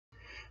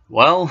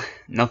Well,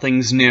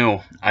 nothing's new.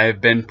 I've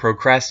been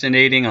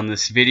procrastinating on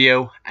this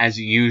video as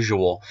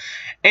usual.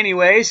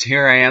 Anyways,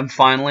 here I am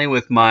finally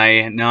with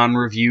my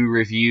non-review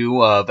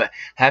review of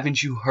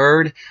Haven't You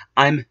Heard?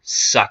 I'm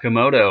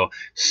Sakamoto.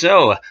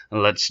 So,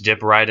 let's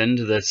dip right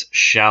into this,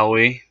 shall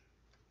we?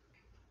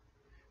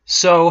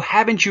 So,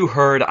 Haven't You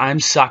Heard? I'm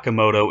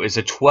Sakamoto is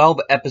a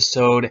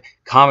 12-episode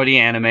comedy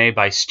anime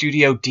by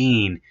Studio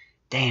Dean.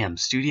 Damn,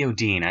 Studio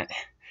Dean.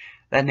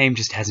 That name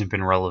just hasn't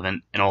been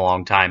relevant in a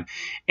long time.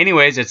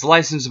 Anyways, it's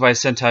licensed by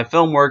Sentai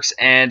Filmworks,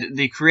 and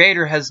the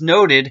creator has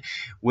noted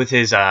with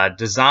his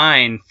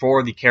design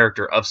for the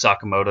character of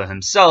Sakamoto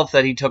himself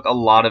that he took a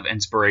lot of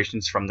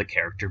inspirations from the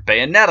character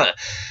Bayonetta.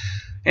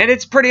 And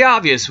it's pretty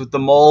obvious with the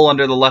mole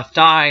under the left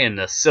eye and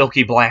the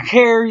silky black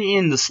hair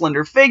and the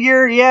slender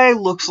figure. Yeah, it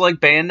looks like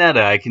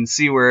Bayonetta. I can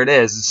see where it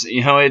is.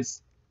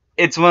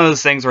 It's one of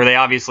those things where they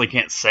obviously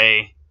can't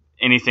say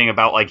anything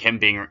about like him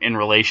being in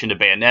relation to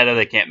Bayonetta.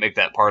 They can't make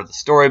that part of the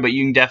story, but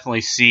you can definitely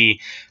see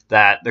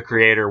that the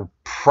creator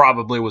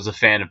probably was a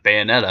fan of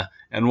Bayonetta.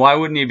 And why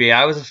wouldn't he be?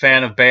 I was a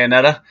fan of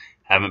Bayonetta.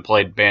 Haven't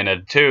played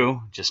Bayonetta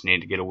 2. Just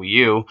need to get a Wii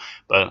U,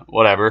 but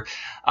whatever.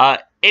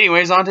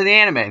 Anyways, on to the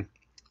anime.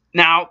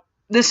 Now,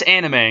 this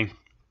anime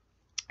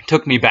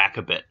took me back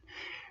a bit.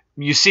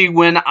 You see,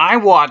 when I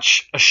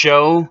watch a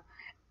show,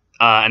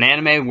 an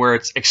anime where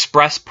its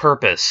express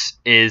purpose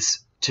is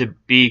to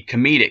be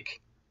comedic,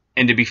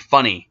 and to be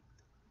funny.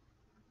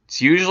 It's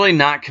usually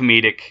not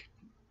comedic.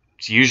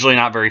 It's usually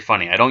not very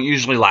funny. I don't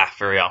usually laugh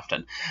very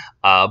often.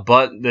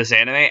 But this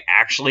anime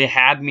actually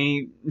had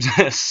me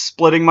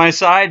splitting my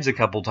sides a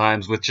couple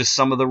times with just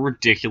some of the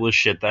ridiculous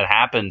shit that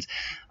happens.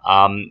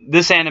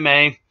 This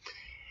anime,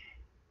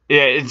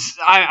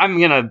 I'm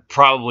gonna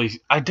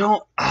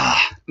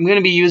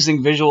be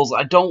using visuals.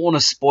 I don't want to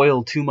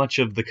spoil too much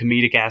of the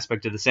comedic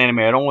aspect of this anime.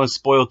 I don't want to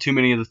spoil too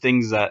many of the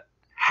things that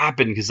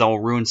happen because I'll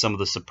ruin some of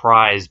the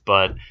surprise,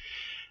 but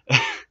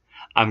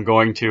I'm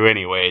going to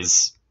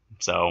anyways.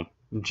 So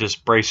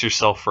just brace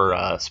yourself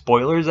for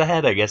spoilers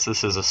ahead. I guess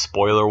this is a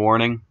spoiler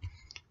warning.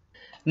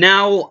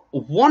 Now,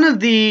 one of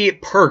the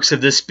perks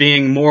of this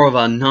being more of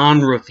a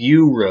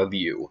non-review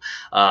review,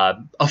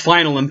 a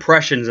final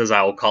impressions as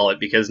I will call it,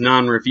 because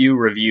non-review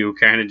review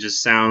kind of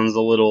just sounds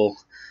a little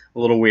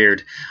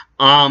weird.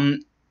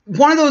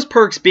 One of those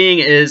perks being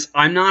is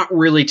I'm not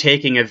really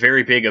taking a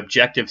very big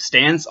objective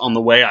stance on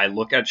the way I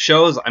look at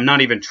shows. I'm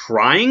not even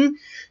trying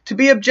to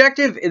be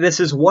objective.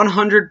 This is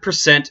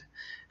 100%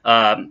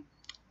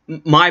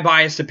 my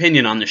biased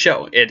opinion on the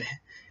show. It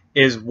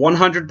is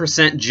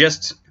 100%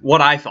 just what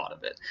I thought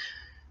of it.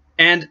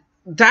 And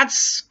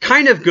that's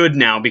kind of good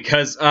now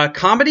because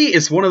comedy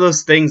is one of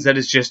those things that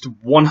is just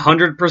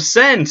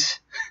 100%.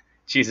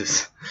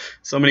 Jesus,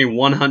 so many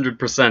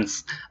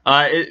 100%s.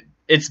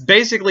 It's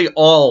basically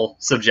all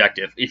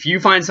subjective. If you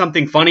find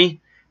something funny,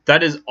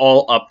 that is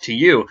all up to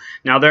you.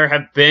 Now, there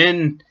have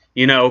been,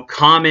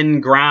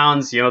 common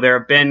grounds, there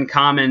have been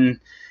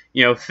common,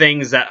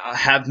 things that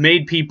have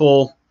made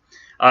people,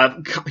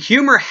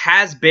 humor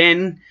has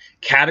been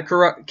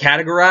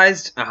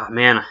categorized. Oh,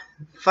 man,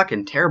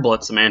 fucking terrible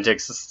at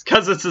semantics.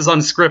 Because this is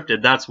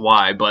unscripted, that's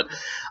why. But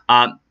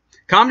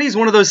comedy is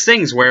one of those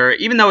things where,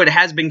 even though it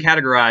has been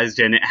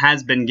categorized and it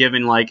has been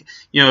given,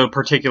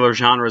 particular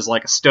genres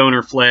like a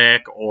stoner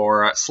flick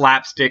or a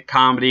slapstick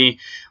comedy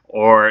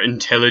or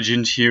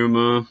intelligent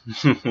humor,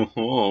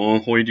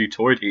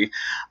 hoity-toity,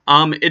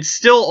 it's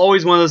still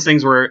always one of those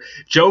things where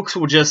jokes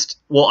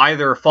will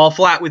either fall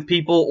flat with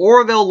people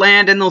or they'll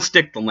land and they'll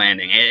stick the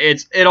landing.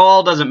 It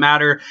all doesn't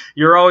matter.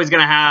 You're always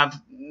going to have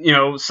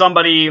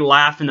somebody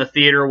laugh in the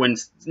theater when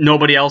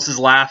nobody else is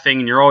laughing,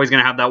 and you're always going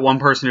to have that one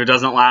person who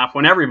doesn't laugh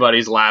when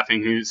everybody's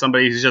laughing,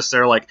 somebody who's just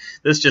there like,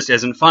 this just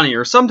isn't funny,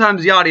 or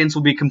sometimes the audience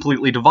will be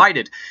completely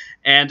divided.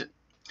 And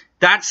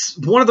that's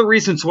one of the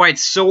reasons why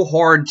it's so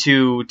hard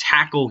to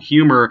tackle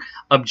humor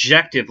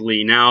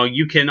objectively. Now,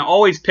 you can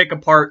always pick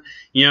apart,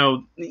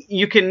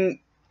 you can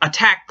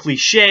attack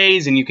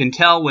cliches, and you can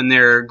tell when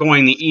they're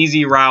going the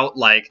easy route,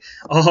 like,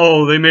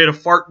 oh, they made a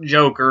fart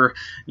joke, or,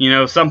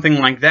 something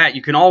like that.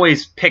 You can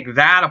always pick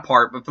that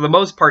apart, but for the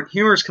most part,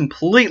 humor is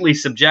completely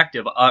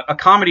subjective. A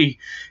comedy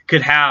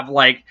could have,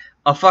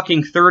 a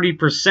fucking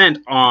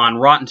 30% on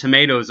Rotten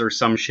Tomatoes or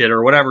some shit,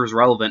 or whatever's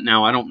relevant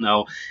now, I don't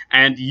know,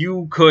 and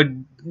you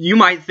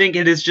might think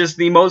it is just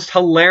the most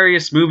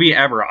hilarious movie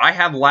ever. I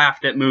have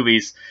laughed at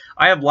movies.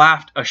 I have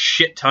laughed a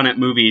shit ton at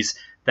movies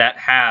that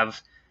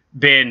have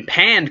been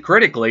panned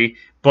critically,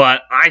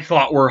 but I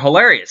thought were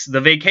hilarious.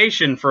 The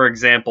Vacation, for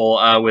example,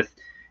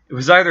 it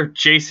was either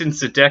Jason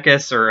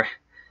Sudeikis or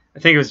I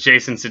think it was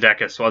Jason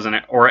Sudeikis, wasn't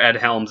it? Or Ed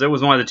Helms. It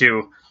was one of the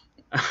two.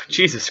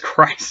 Jesus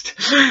Christ.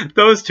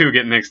 Those two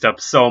get mixed up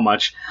so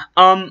much.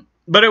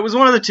 But it was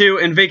one of the two,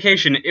 and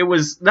Vacation,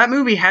 that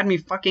movie had me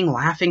fucking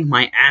laughing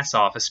my ass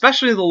off,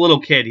 especially the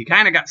little kid. He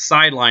kind of got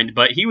sidelined,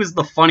 but he was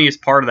the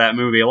funniest part of that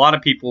movie. A lot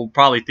of people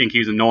probably think he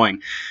was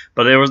annoying,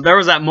 but there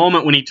was that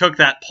moment when he took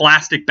that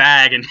plastic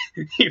bag and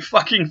he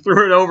fucking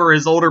threw it over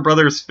his older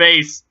brother's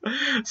face,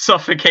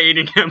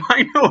 suffocating him.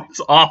 I know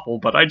it's awful,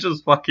 but I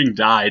just fucking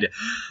died.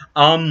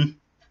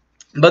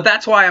 But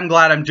that's why I'm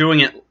glad I'm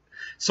doing it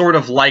sort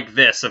of like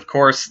this. Of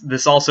course,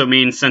 this also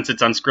means since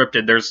it's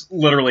unscripted, there's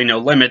literally no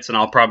limits, and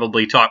I'll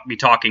probably be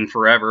talking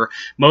forever.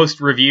 Most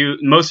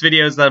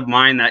videos of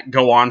mine that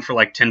go on for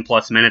like 10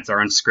 plus minutes are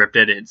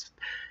unscripted. It's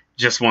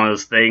just one of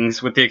those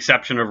things, with the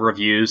exception of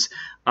reviews.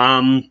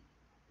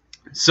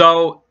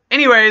 So,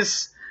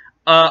 anyways,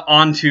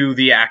 on to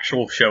the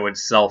actual show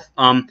itself.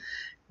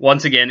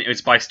 Once again,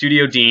 it's by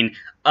Studio Dean.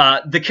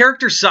 The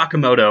character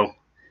Sakamoto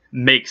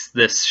makes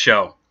this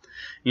show.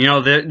 You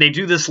know, they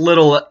do this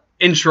little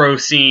intro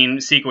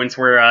sequence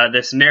where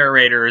this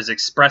narrator is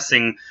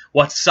expressing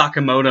what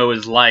Sakamoto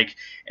is like,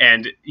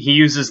 and he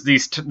uses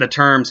the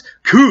terms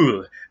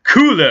cool,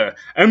 cooler,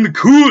 and the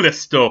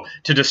coolest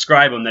to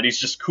describe him, that he's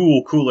just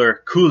cool,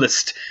 cooler,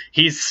 coolest.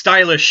 He's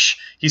stylish.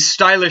 He's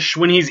stylish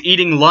when he's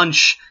eating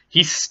lunch.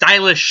 He's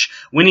stylish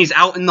when he's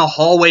out in the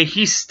hallway.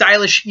 He's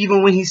stylish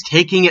even when he's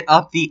taking it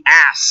up the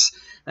ass.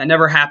 That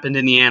never happened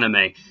in the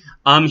anime.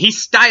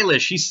 He's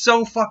stylish. He's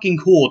so fucking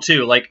cool,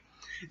 too. Like,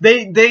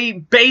 they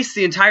base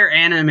the entire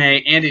anime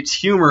and its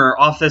humor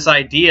off this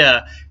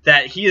idea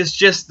that he is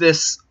just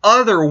this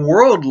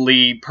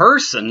otherworldly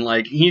person.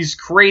 Like, he's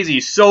crazy,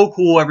 so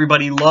cool,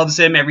 everybody loves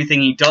him,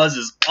 everything he does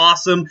is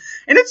awesome,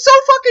 and it's so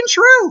fucking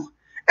true!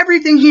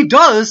 Everything he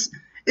does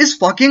is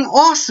fucking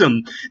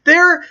awesome!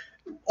 There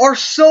are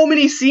so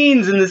many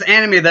scenes in this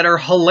anime that are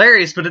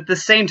hilarious, but at the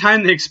same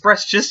time they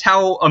express just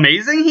how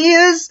amazing he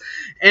is,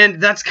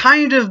 and that's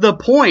kind of the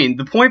point.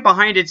 The point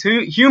behind its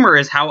humor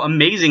is how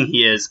amazing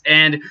he is,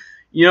 and,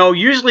 you know,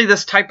 usually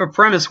this type of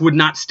premise would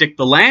not stick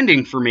the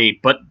landing for me,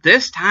 but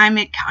this time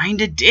it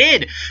kinda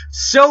did.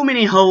 So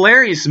many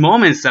hilarious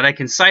moments that I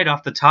can cite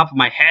off the top of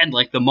my head,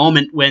 like the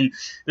moment when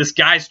this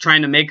guy's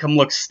trying to make him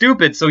look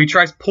stupid, so he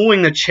tries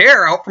pulling the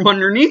chair out from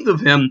underneath of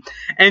him,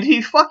 and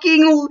he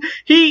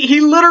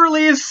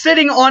literally is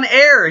sitting on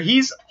air.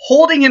 He's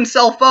holding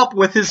himself up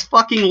with his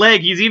fucking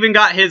leg. He's even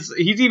got his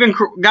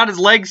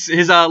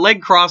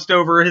leg crossed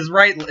over his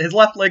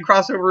left leg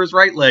crossed over his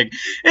right leg.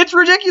 It's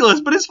ridiculous,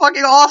 but it's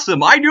fucking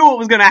awesome. I knew what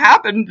was gonna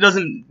happen.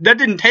 That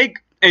didn't take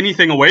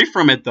anything away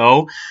from it,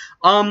 though.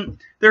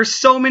 There's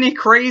so many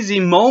crazy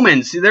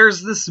moments.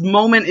 There's this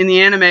moment in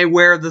the anime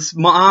where this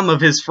mom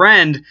of his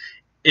friend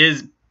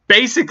is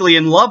basically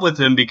in love with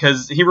him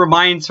because he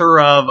reminds her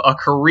of a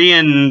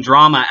Korean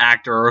drama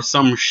actor or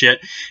some shit,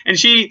 and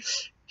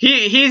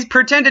he's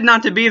pretended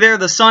not to be there.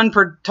 The son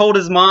told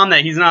his mom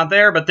that he's not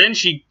there, but then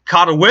she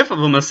caught a whiff of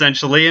him,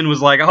 essentially, and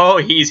was like, oh,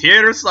 he's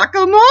here,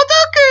 Sakamoto-kun!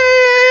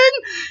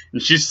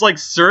 And she's, like,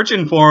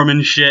 searching for him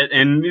and shit,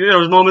 and there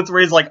was moments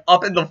where he's, like,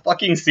 up in the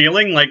fucking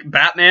ceiling, like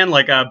Batman,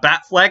 like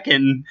Batfleck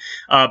in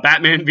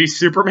Batman v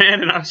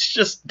Superman, and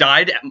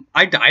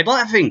I died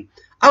laughing.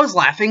 I was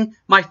laughing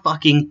my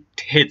fucking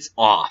tits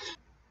off.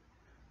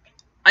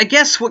 I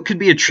guess what could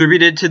be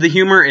attributed to the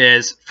humor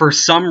is, for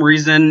some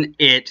reason,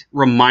 it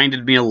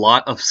reminded me a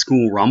lot of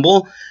School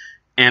Rumble,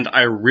 and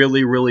I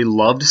really, really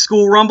loved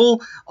School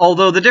Rumble,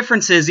 although the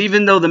difference is,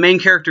 even though the main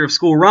character of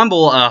School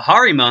Rumble,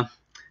 Harima,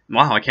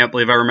 wow, I can't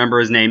believe I remember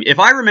his name. If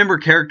I remember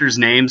characters'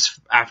 names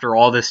after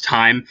all this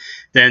time,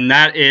 then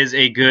that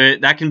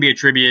can be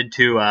attributed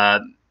to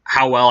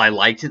how well I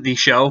liked the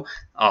show.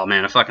 Oh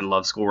man, I fucking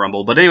love School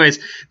Rumble. But anyways,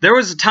 there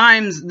was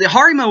times,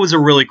 Harima was a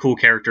really cool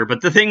character,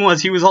 but the thing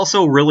was, he was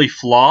also really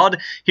flawed.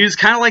 He was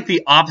kind of like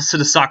the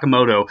opposite of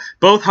Sakamoto.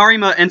 Both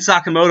Harima and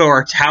Sakamoto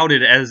are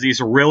touted as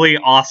these really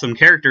awesome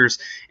characters,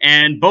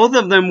 and both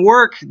of them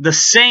work the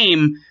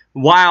same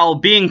while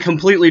being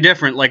completely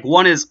different. Like,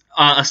 one is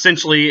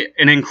essentially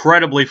an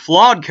incredibly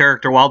flawed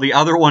character, while the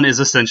other one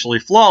is essentially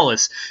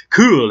flawless.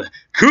 Cool,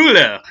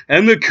 cooler,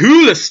 and the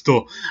coolest.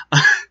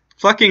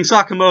 Fucking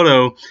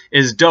Sakamoto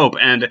is dope,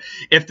 and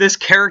if this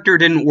character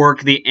didn't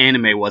work, the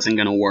anime wasn't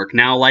gonna work.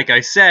 Now, like I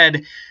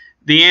said,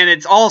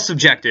 it's all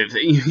subjective.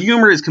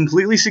 Humor is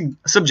completely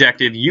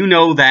subjective. You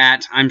know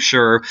that, I'm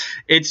sure.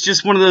 It's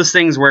just one of those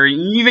things where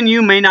even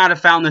you may not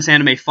have found this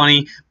anime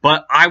funny,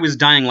 but I was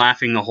dying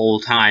laughing the whole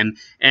time.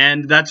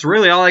 And that's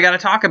really all I gotta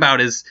talk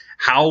about, is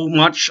how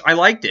much I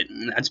liked it.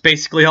 That's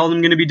basically all I'm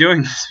going to be doing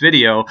in this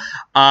video.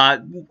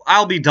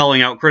 I'll be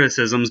dulling out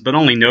criticisms, but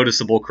only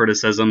noticeable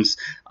criticisms.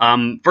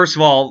 First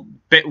of all,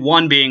 bit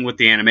one being with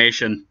the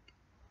animation.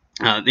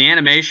 The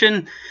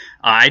animation,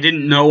 I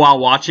didn't know while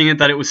watching it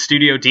that it was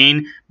Studio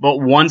Dean, but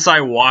once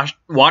I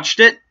watched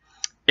it,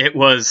 it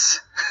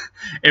was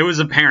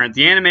apparent.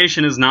 The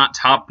animation is not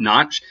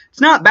top-notch.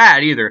 It's not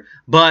bad either,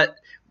 but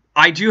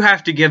I do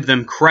have to give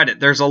them credit.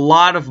 There's a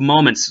lot of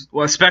moments,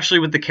 especially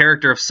with the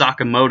character of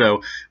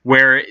Sakamoto,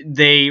 where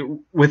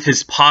with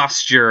his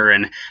posture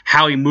and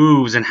how he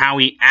moves and how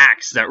he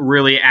acts, that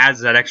really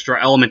adds that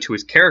extra element to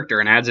his character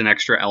and adds an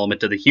extra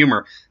element to the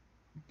humor.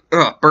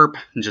 Ugh, burp.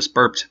 Just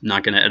burped. I'm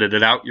not going to edit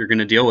it out. You're going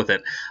to deal with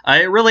it.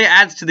 It really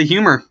adds to the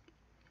humor.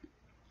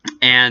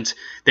 And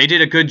they did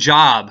a good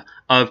job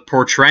of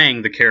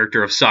portraying the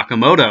character of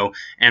Sakamoto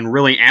and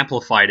really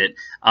amplified it.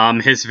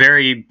 His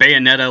very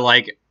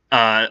Bayonetta-like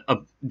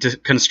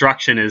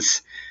construction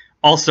is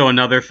Also,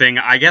 another thing,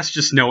 I guess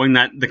just knowing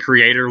that the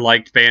creator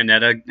liked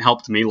Bayonetta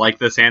helped me like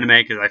this anime,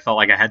 because I felt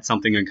like I had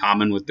something in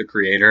common with the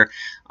creator.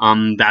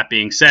 That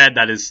being said,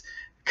 that is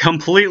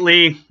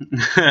completely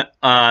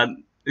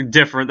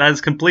different. That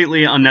is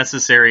completely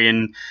unnecessary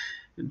and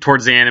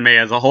towards the anime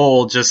as a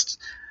whole. Just,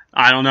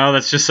 I don't know,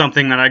 that's just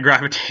something that I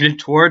gravitated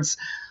towards.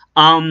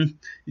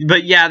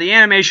 But yeah, the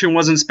animation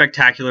wasn't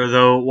spectacular,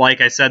 though.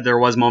 Like I said, there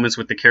was moments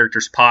with the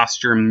character's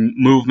posture and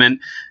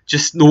movement.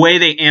 Just the way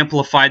they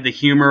amplified the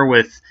humor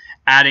with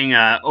adding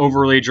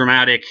overly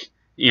dramatic,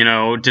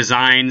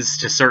 designs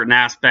to certain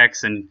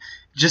aspects, and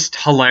just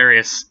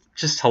hilarious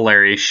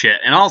shit.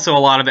 And also, a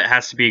lot of it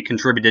has to be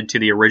contributed to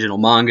the original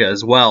manga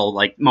as well.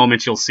 Like,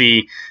 moments you'll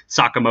see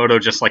Sakamoto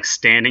just, like,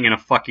 standing in a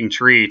fucking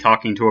tree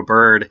talking to a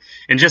bird.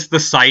 And just the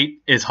sight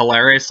is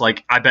hilarious.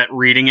 Like, I bet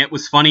reading it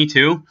was funny,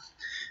 too.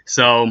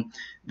 So,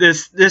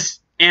 this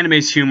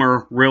anime's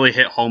humor really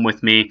hit home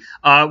with me.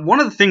 One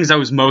of the things I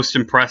was most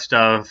impressed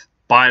of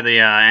by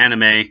the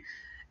anime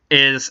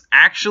is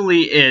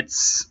actually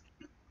its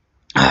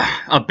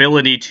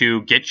ability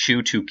to get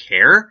you to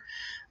care.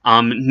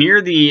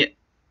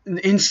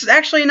 It's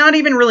actually not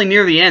even really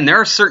near the end. There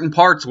are certain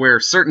parts where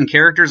certain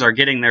characters are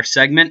getting their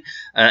segment.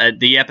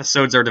 The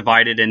episodes are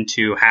divided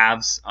into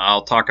halves.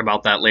 I'll talk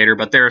about that later.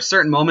 But there are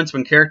certain moments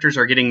when characters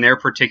are getting their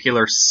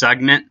particular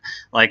segment,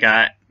 like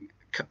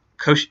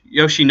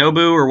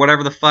Yoshinobu or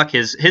whatever the fuck,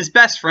 his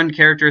best friend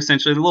character,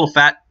 essentially, the little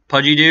fat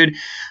pudgy dude.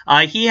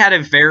 He had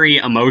a very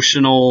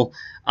emotional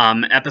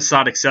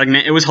episodic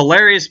segment. It was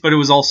hilarious, but it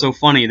was also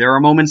funny. There are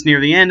moments near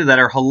the end that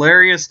are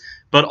hilarious,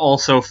 but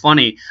also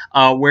funny,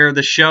 where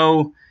the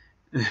show...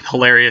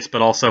 Hilarious,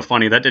 but also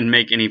funny. That didn't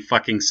make any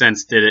fucking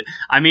sense, did it?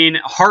 I mean,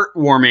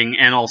 heartwarming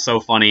and also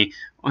funny.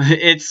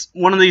 It's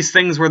one of these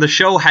things where the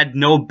show had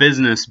no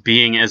business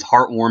being as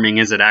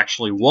heartwarming as it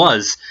actually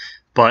was,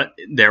 but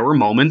there were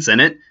moments in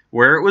it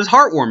where it was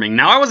heartwarming.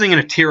 Now, I wasn't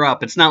going to tear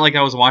up. It's not like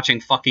I was watching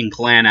fucking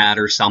Clanad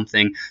or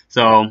something,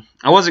 so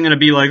I wasn't going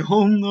to be like,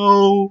 oh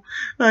no,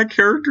 that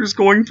character's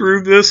going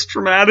through this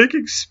traumatic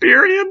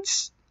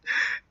experience.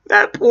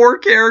 That poor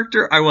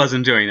character. I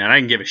wasn't doing that. I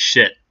didn't give a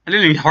shit. I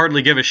didn't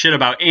hardly give a shit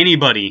about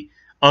anybody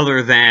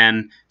other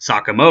than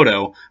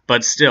Sakamoto,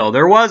 but still,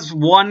 there was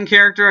one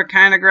character I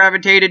kind of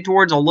gravitated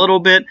towards a little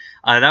bit.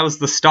 That was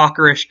the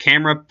stalkerish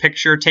camera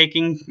picture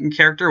taking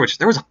character, which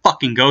there was a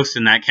fucking ghost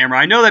in that camera.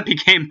 I know that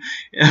became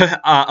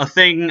a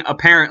thing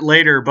apparent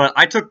later, but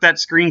I took that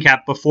screen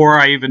cap before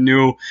I even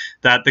knew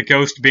that the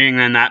ghost being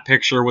in that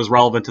picture was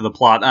relevant to the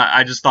plot.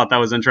 I just thought that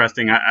was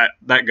interesting.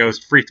 That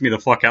ghost freaked me the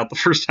fuck out the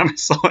first time I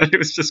saw it. It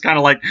was just kind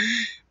of like,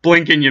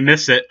 blink and you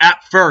miss it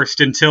at first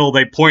until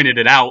they pointed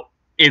it out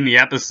in the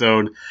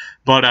episode.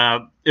 But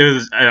it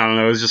was, I don't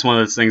know, it was just one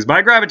of those things. But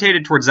I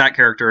gravitated towards that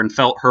character and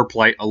felt her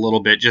plight a little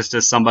bit, just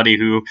as somebody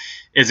who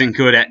isn't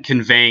good at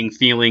conveying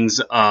feelings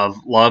of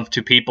love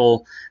to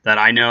people that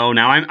I know.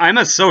 Now, I'm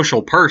a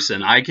social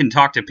person. I can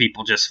talk to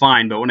people just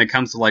fine, but when it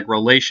comes to, like,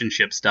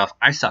 relationship stuff,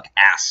 I suck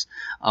ass,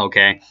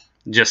 okay?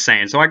 Just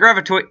saying. So I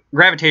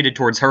gravitated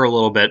towards her a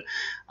little bit,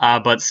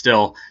 but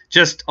still,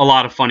 just a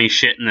lot of funny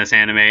shit in this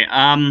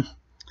anime.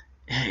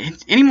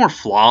 Any more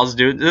flaws,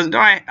 dude?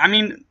 I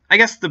mean, I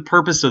guess the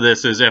purpose of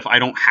this is if I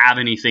don't have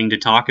anything to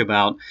talk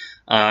about,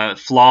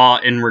 flaw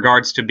in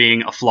regards to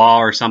being a flaw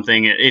or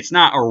something, it's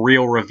not a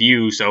real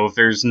review, so if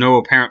there's no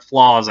apparent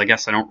flaws, I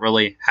guess I don't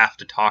really have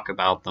to talk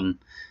about them.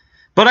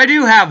 But I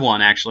do have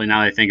one, actually, now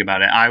that I think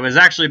about it. I was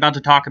actually about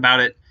to talk about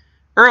it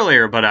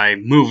earlier, but I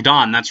moved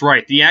on. That's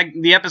right.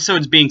 The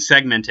episode's being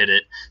segmented.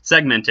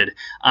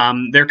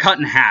 They're cut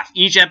in half.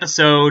 Each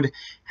episode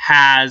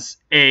has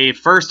a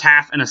first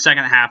half and a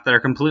second half that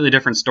are completely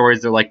different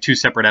stories. They're like two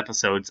separate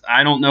episodes.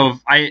 I don't know if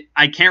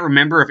I can't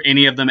remember if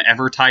any of them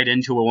ever tied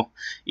into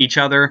each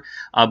other,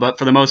 but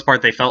for the most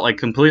part, they felt like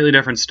completely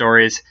different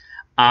stories.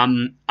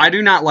 I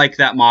do not like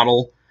that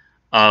model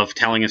of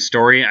telling a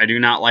story. I do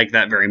not like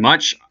that very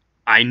much.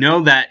 I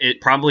know that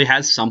it probably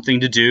has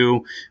something to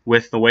do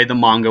with the way the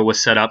manga was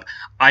set up.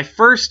 I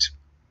first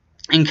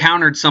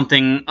encountered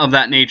something of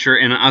that nature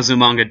in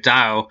Azumanga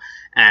Daioh,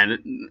 and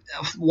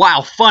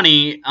while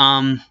funny,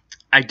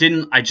 I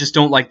just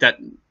don't like that,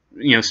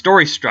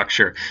 story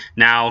structure.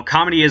 Now,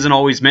 comedy isn't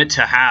always meant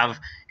to have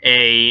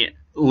a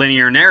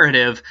linear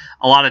narrative.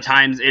 A lot of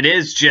times it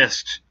is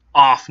just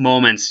off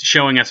moments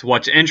showing us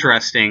what's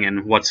interesting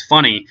and what's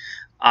funny.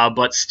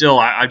 But still,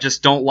 I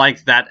just don't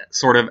like that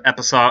sort of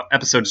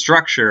episode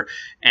structure,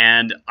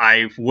 and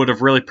I would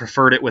have really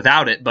preferred it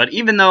without it. But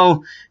even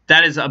though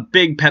that is a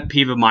big pet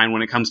peeve of mine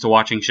when it comes to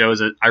watching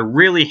shows, I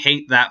really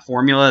hate that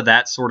formula,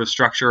 that sort of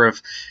structure of,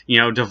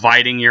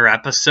 dividing your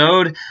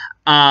episode.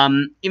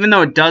 Even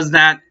though it does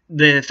that,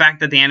 the fact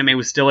that the anime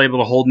was still able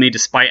to hold me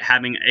despite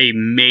having a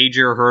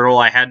major hurdle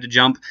I had to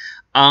jump,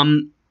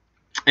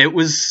 it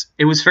was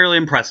fairly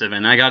impressive,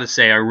 and I gotta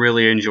say, I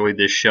really enjoyed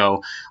this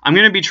show. I'm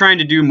gonna be trying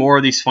to do more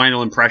of these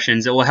final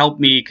impressions. It will help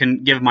me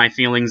give my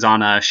feelings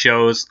on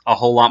shows a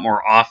whole lot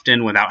more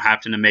often without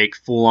having to make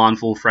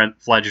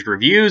full-fledged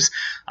reviews.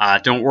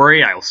 Don't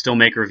worry, I will still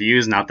make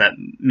reviews. Not that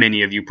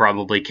many of you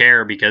probably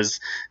care, because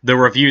the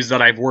reviews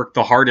that I've worked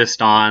the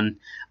hardest on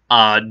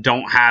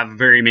don't have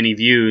very many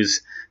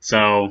views,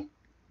 so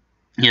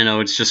you know,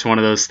 it's just one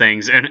of those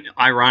things. And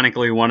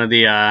ironically, one of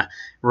the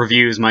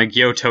reviews, my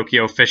Gyo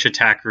Tokyo Fish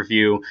Attack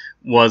review,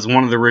 was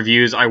one of the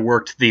reviews I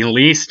worked the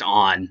least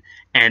on,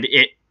 and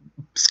it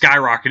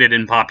skyrocketed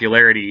in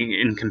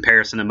popularity in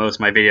comparison to most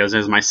of my videos. It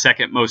was my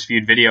second most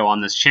viewed video on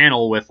this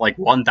channel with like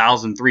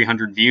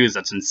 1,300 views.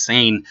 That's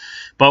insane.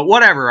 But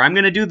whatever, I'm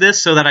going to do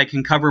this so that I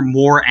can cover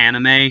more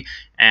anime,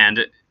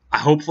 and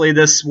hopefully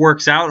this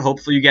works out.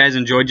 Hopefully you guys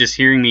enjoyed just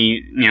hearing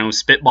me, you know,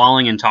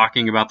 spitballing and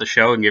talking about the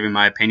show and giving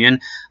my opinion.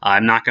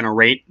 I'm not going to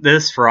rate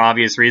this for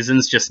obvious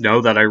reasons. Just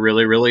know that I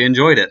really, really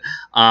enjoyed it.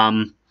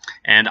 And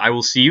I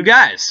will see you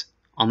guys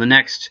on the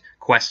next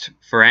Quest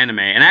for Anime.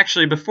 And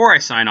actually, before I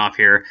sign off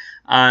here,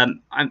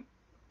 I'm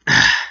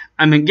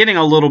getting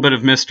a little bit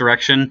of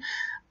misdirection.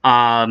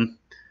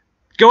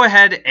 Go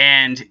ahead,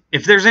 and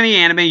if there's any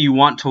anime you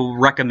want to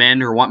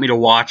recommend or want me to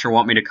watch or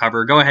want me to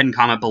cover, go ahead and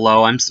comment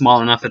below. I'm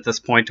small enough at this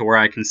point to where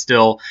I can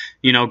still,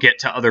 you know, get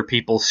to other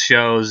people's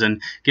shows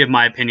and give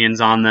my opinions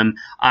on them.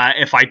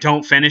 If I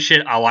don't finish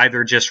it, I'll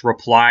either just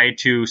reply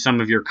to some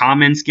of your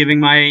comments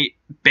giving my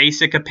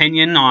basic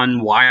opinion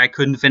on why I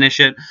couldn't finish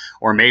it,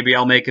 or maybe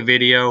I'll make a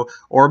video,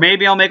 or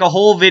maybe I'll make a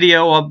whole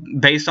video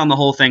based on the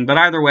whole thing. But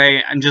either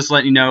way, I'm just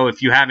letting you know,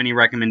 if you have any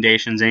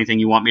recommendations, anything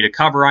you want me to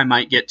cover, I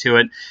might get to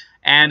it.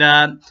 And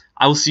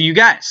I will see you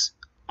guys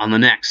on the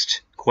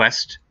next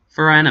Quest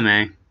for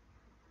Anime.